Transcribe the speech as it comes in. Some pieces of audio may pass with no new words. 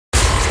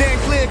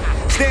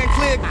click, stand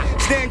click,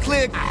 stand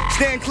click,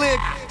 stand click,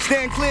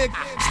 stand click,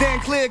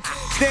 stand click,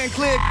 stand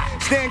click,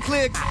 stand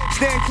click,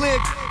 stand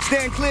click,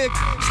 stand click,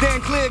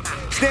 stand click,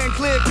 stand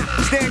click,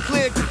 stand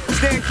click,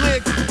 stand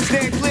click,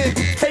 stand click,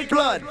 take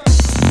blood.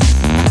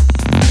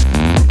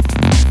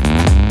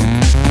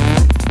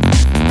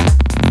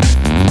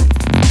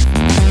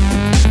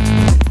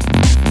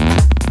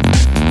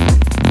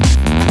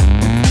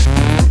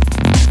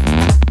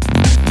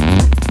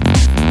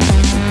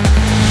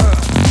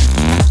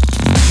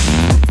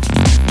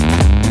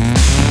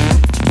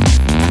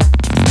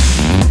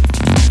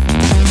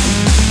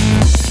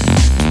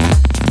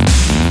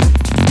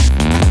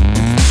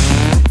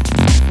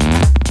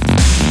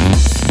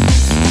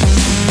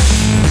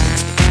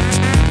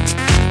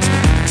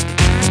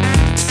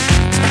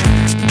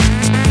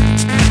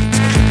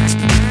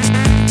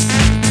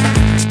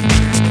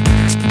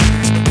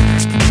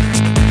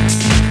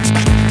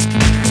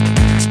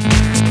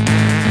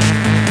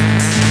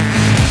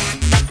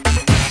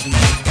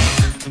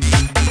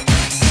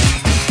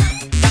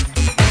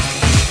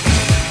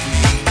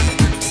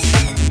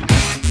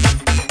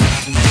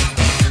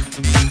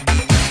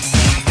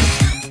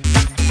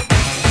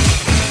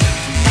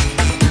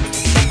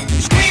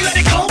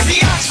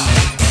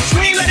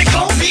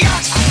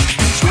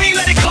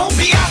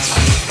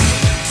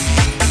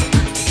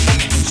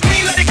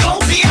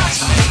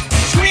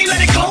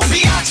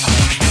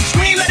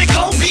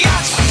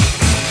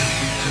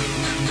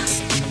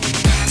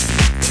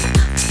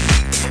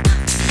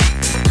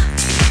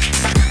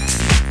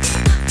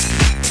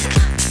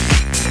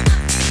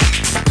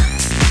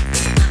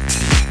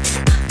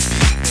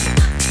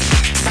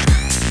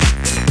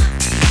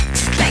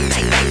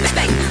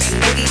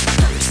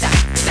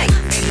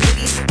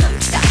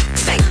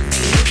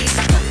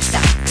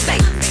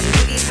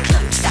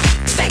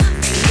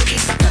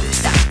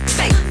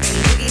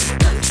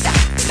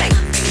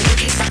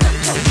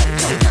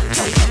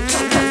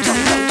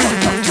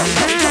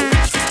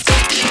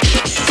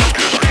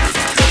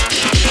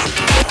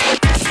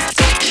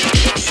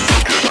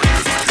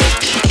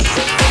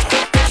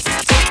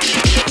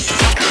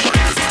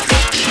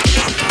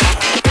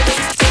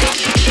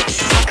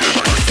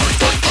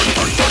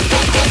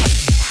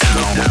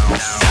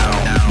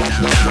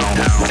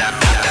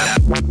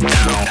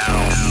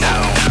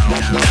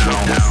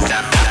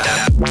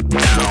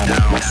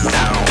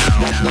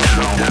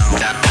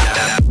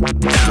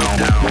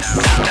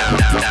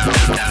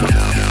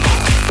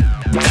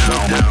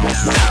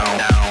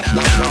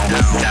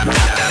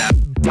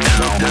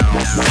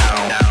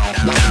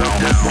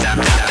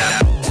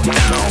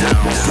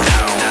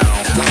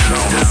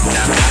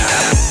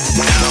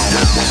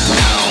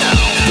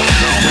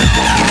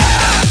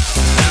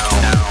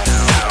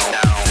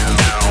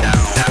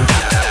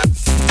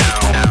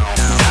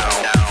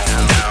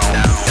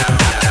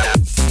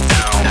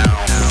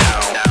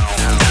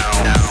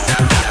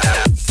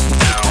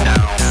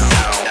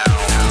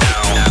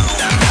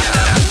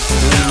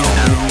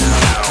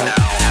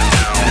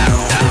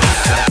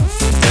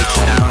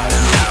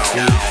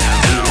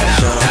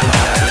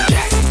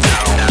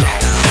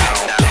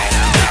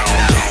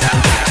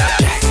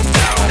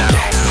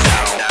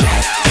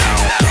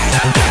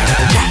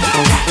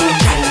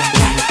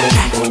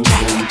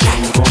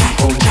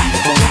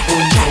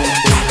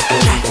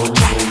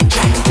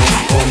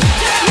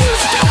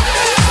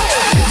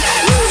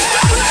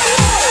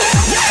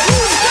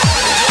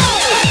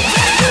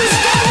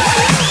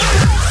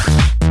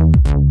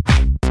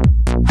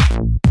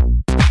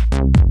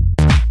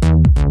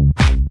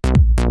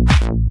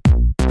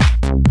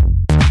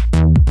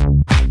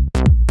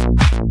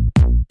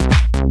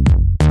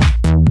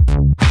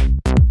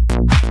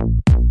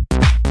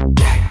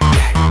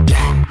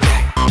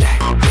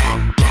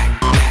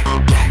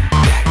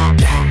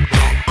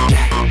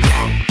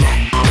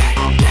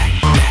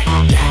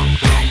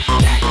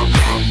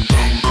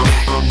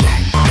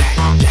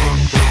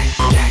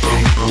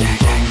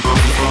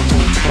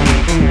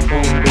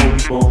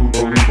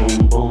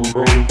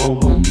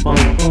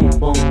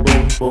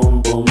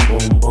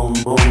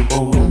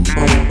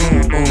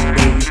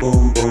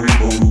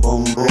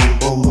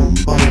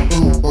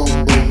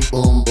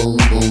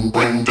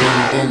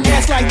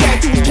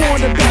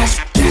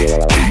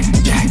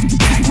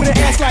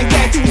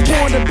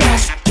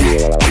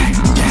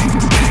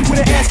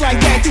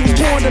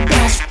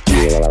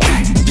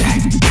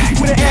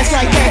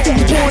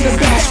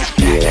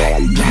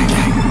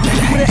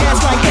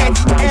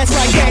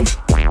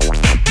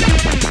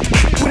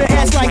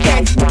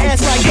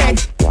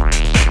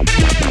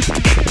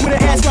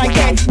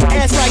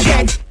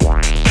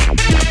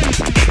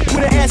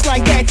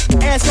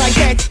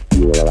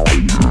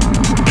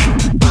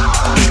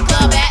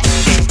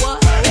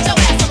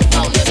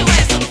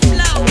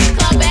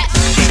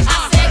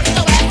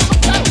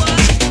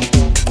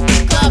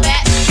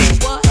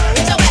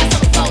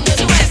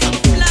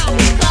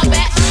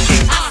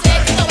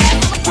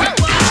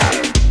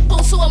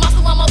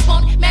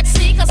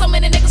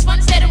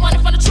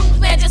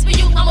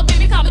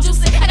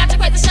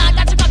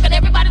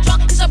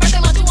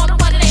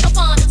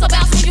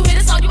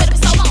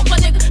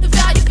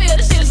 Feel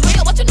the shit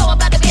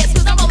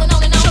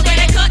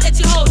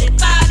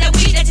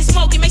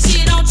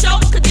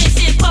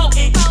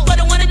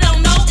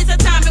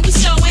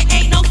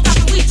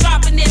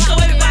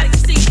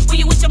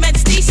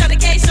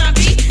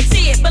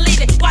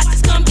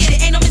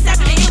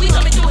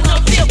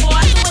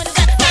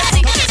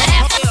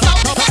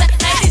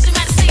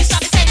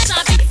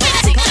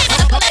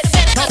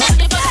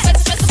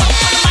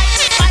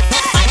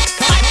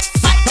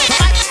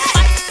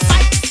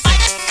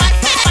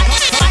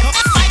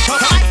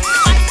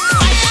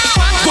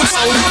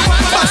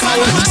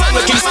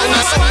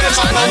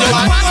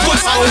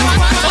Cause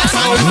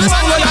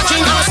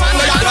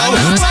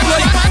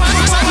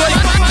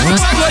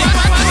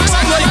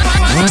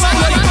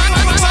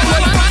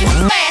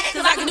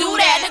I can do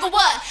that, nigga,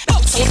 what?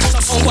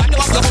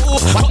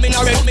 Come in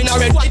a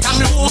red, white and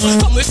blue.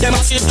 Come with them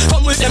acid,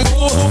 come with them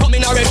crew. Come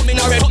in a red.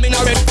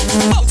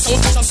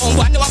 Some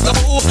one know the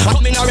who.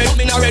 Come in a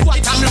red,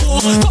 white and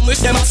blue. Come with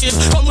them acid,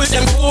 come with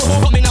them crew.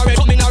 Come in a red.